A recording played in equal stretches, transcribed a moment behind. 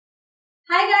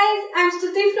Hi guys, I am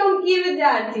स्तुति from ई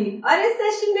विद्यार्थी और इस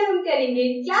सेशन में हम करेंगे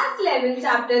class 11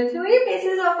 chapter theory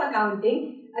basis of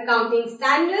accounting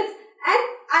standards and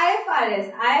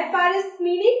IFRS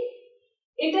meaning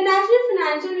international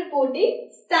financial reporting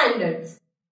standards.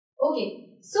 Okay,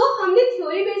 सो हमने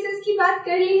थ्योरी बेसिस की बात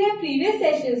कर ली है प्रीवियस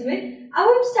सेशंस में। अब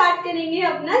हम स्टार्ट करेंगे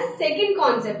अपना सेकंड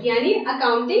कॉन्सेप्ट यानी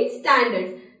अकाउंटिंग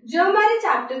स्टैंडर्ड्स, जो हमारे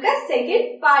चैप्टर का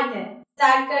सेकंड पार्ट है।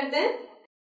 स्टार्ट करते हैं।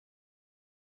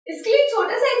 इसके लिए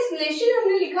छोटा सा एक्सप्लेनेशन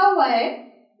हमने लिखा हुआ है।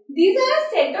 These are a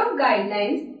set of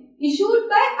guidelines issued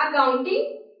by accounting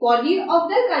body of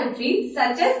the country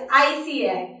such as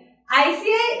ICAI.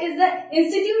 ICAI is the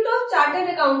Institute of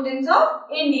Chartered Accountants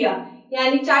of India.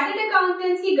 यानी चार्टर्ड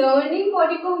अकाउंटेंट्स की गवर्निंग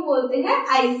बॉडी को हम बोलते हैं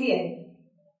ICAI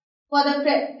for the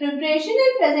preparation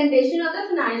and presentation of the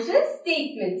financial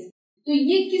statements. तो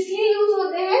ये किस लिए यूज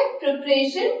होते हैं?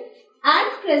 Preparation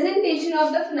and presentation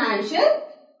of the financial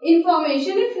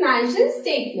information in financial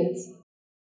statements.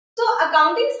 तो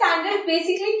अकाउंटिंग स्टैंडर्ड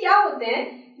बेसिकली क्या होते हैं?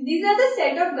 These are the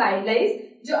set of guidelines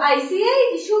जो ICAI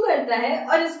इशू करता है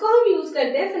और इसको हम यूज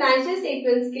करते हैं फाइनेंशियल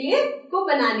स्टेटमेंट्स के लिए को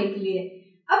बनाने के लिए।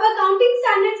 अब अकाउंटिंग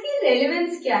स्टैंडर्ड्स की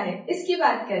रेलेवेंस क्या है, इसकी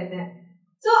बात करते हैं।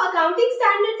 So accounting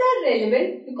standards are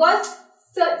relevant because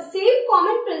same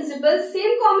common principles,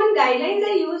 same common guidelines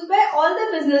are used by all the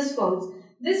business firms.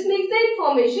 This makes the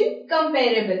information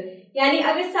comparable. यानी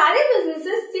अगर सारे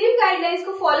बिजनेसेस सेम गाइडलाइंस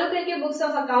को फॉलो करके बुक्स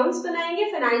ऑफ अकाउंट्स बनाएंगे,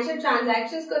 financial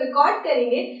transactions को record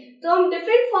करेंगे, तो हम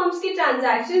डिफरेंट फर्म्स के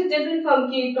ट्रांजैक्शंस, डिफरेंट फर्म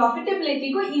की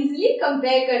प्रॉफिटेबिलिटी को इजीली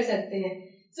कंपेयर कर सकते हैं।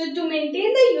 सो to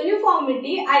maintain the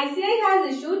uniformity, ICAI has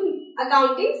issued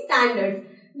accounting standards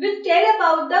which tell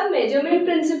about the measurement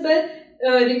principal,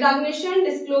 recognition,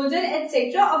 disclosure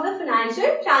etcetera of the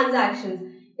financial transactions.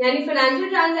 यानी फाइनेंशियल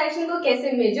ट्रांजैक्शन को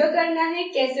कैसे major करना है,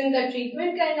 कैसे उनका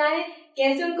ट्रीटमेंट करना है,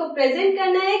 कैसे उनको प्रेजेंट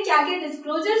करना है, क्या क्या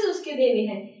डिस्क्लोजर्स उसके देने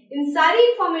हैं, इन सारी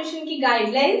इंफॉर्मेशन की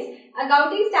गाइडलाइंस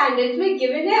अकाउंटिंग स्टैंडर्ड्स में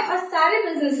गिवन है और सारे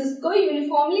बिजनेसेस को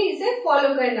यूनिफॉर्मली इसे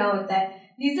फॉलो करना होता है।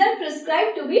 These are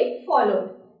prescribed to be followed.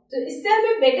 तो इससे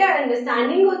हमें बेटर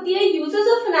अंडरस्टैंडिंग होती है, यूजेस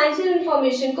ऑफ फाइनेंशियल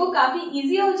इंफॉर्मेशन को काफी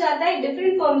इजी हो जाता है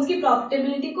डिफरेंट फर्म्स की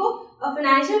प्रॉफिटेबिलिटी को और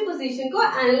फाइनेंशियल पोजीशन को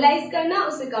एनालाइज करना,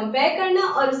 उसे कंपेयर करना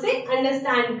और उसे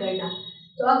अंडरस्टैंड करना।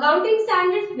 तो अकाउंटिंग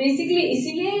स्टैंडर्ड्स बेसिकली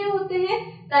इसीलिए होते हैं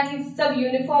ताकि सब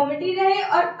यूनिफॉर्मिटी रहे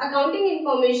और अकाउंटिंग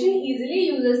इंफॉर्मेशन इजीली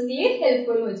यूजर्स के लिए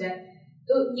हेल्पफुल हो जाए।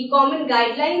 तो ये कॉमन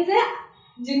गाइडलाइंस है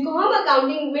जिनको हम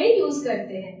अकाउंटिंग में यूज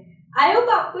करते हैं। आई होप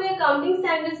आपको ये अकाउंटिंग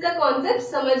स्टैंडर्ड्स का कॉन्सेप्ट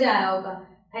समझ आया होगा।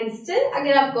 एंड स्टिल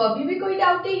अगर आपको अभी भी कोई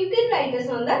डाउट है, you can write us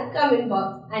on the comment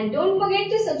box and don't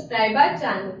forget to subscribe our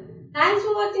channel. Thanks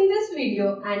for watching this video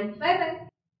and bye bye.